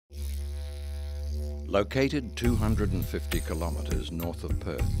Located 250 kilometres north of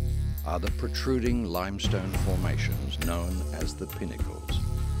Perth are the protruding limestone formations known as the Pinnacles.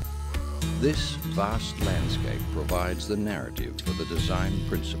 This vast landscape provides the narrative for the design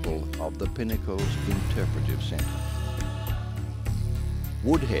principle of the Pinnacles Interpretive Centre.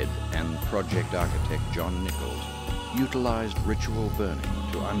 Woodhead and project architect John Nichols utilised ritual burning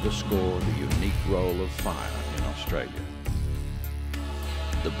to underscore the unique role of fire in Australia.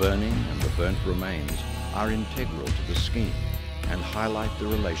 The burning and the burnt remains are integral to the scheme and highlight the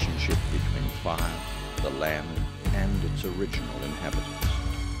relationship between fire, the land and its original inhabitants.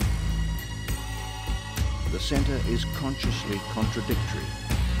 The centre is consciously contradictory,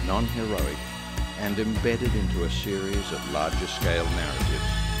 non-heroic and embedded into a series of larger scale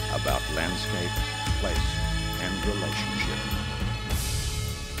narratives about landscape, place and relationship.